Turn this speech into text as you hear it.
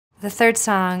The third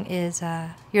song is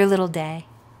Your Little Day,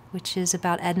 which is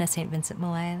about Edna St. Vincent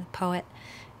Millay, the poet.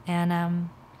 And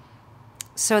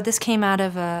so this came out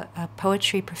of a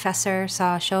poetry professor,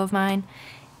 saw a show of mine,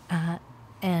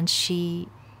 and she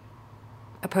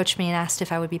approached me and asked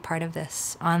if I would be part of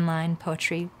this online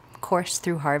poetry course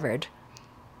through Harvard,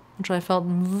 which I felt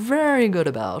very good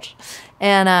about.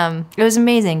 And it was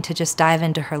amazing to just dive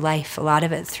into her life, a lot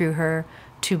of it through her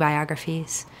 2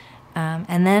 biographies.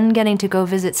 And then getting to go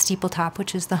visit Steepletop,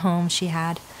 which is the home she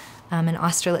had in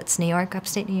Austerlitz, New York,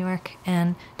 upstate New York,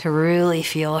 and to really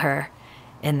feel her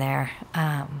in there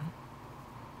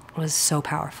was so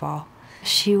powerful.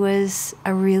 She was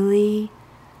a really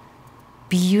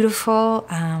beautiful,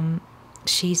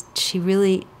 she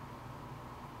really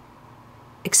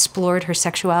explored her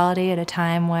sexuality at a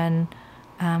time when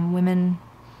women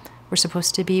were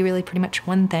supposed to be really pretty much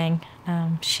one thing.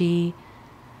 She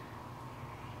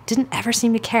didn't ever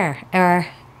seem to care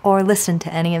or listen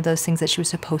to any of those things that she was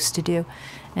supposed to do.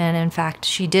 And in fact,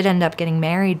 she did end up getting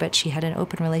married, but she had an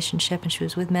open relationship and she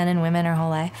was with men and women her whole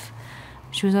life.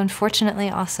 She was unfortunately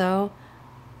also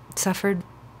suffered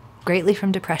greatly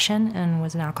from depression and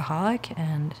was an alcoholic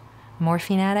and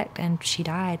morphine addict, and she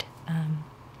died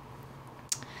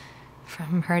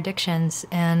from her addictions,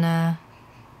 and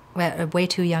at way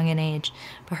too young an age.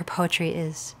 But her poetry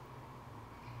is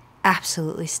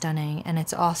absolutely stunning, and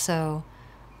it's also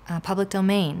public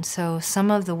domain. So some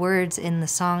of the words in the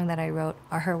song that I wrote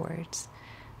are her words.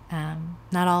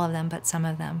 Not all of them, but some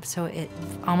of them. So it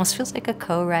almost feels like a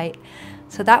co-write.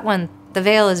 So that one, the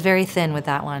veil is very thin with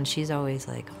that one. She's always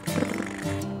like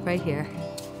right here.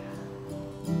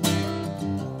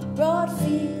 Broad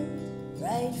field,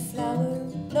 bright flower,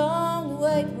 long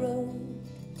white road.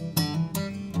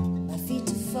 My feet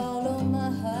to follow,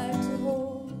 my heart to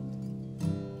hold.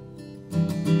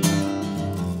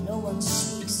 No one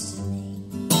speaks to me.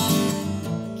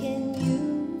 Can you?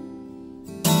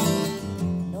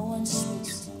 No one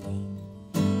speaks to me.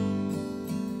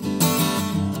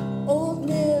 Old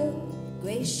mill,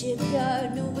 gray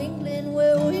shipyard, New England,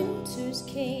 where winter's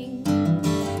king.